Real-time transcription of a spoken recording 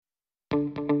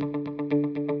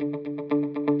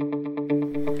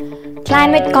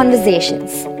Climate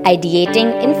Conversations,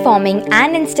 ideating, informing,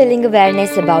 and instilling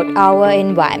awareness about our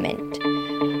environment.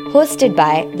 Hosted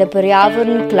by the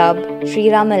Paryavaran Club, Shri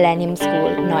Ram Millennium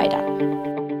School, Noida.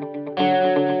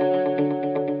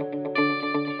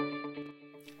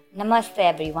 Namaste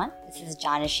everyone, this is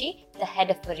Janashi, the head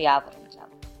of Paryavaran Club.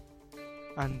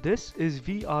 And this is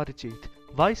V. Arijit,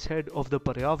 Vice Head of the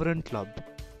Paryavaran Club.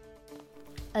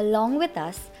 Along with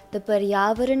us, the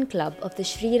Paryavaran Club of the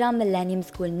Shri Ram Millennium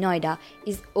School, Noida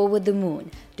is over the moon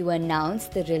to announce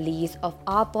the release of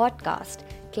our podcast,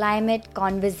 Climate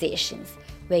Conversations,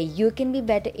 where you can be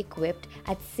better equipped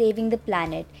at saving the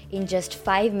planet in just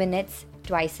 5 minutes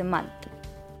twice a month.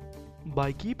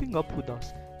 By keeping up with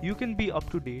us, you can be up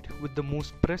to date with the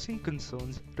most pressing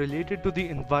concerns related to the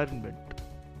environment.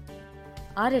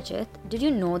 Arijit, did you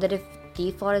know that if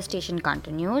deforestation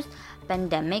continues,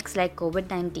 pandemics like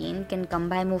COVID-19 can come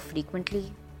by more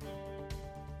frequently?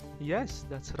 Yes,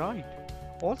 that's right.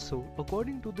 Also,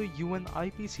 according to the UN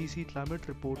IPCC Climate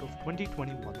Report of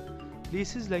 2021,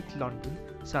 places like London,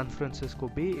 San Francisco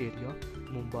Bay Area,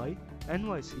 Mumbai,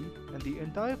 NYC, and the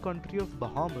entire country of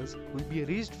Bahamas will be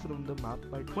erased from the map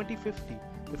by 2050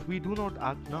 if we do not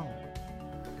act now.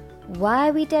 Why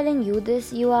are we telling you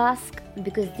this, you ask?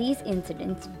 Because these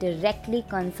incidents directly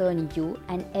concern you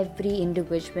and every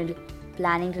individual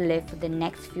planning to live for the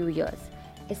next few years,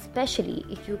 especially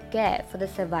if you care for the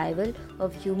survival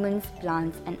of humans,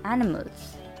 plants, and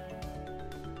animals.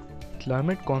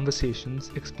 Climate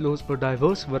Conversations explores a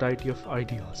diverse variety of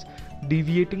ideas,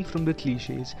 deviating from the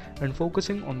cliches and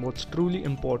focusing on what's truly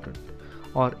important.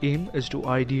 Our aim is to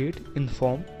ideate,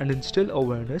 inform, and instill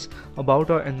awareness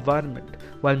about our environment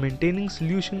while maintaining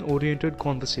solution-oriented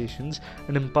conversations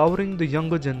and empowering the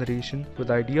younger generation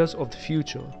with ideas of the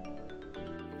future.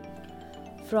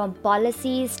 From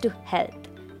policies to health,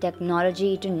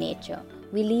 technology to nature,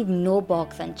 we leave no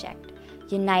box unchecked,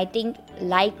 uniting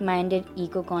like-minded,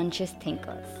 eco-conscious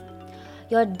thinkers.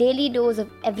 Your daily dose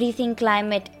of everything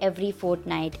climate every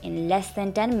fortnight in less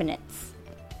than 10 minutes.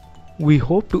 We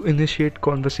hope to initiate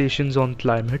conversations on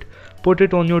climate, put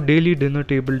it on your daily dinner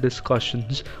table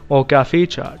discussions or cafe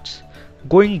chats.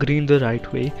 Going green the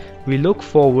right way, we look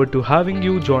forward to having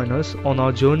you join us on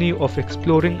our journey of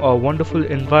exploring our wonderful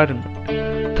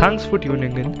environment. Thanks for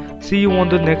tuning in. See you on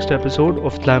the next episode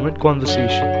of Climate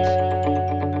Conversations.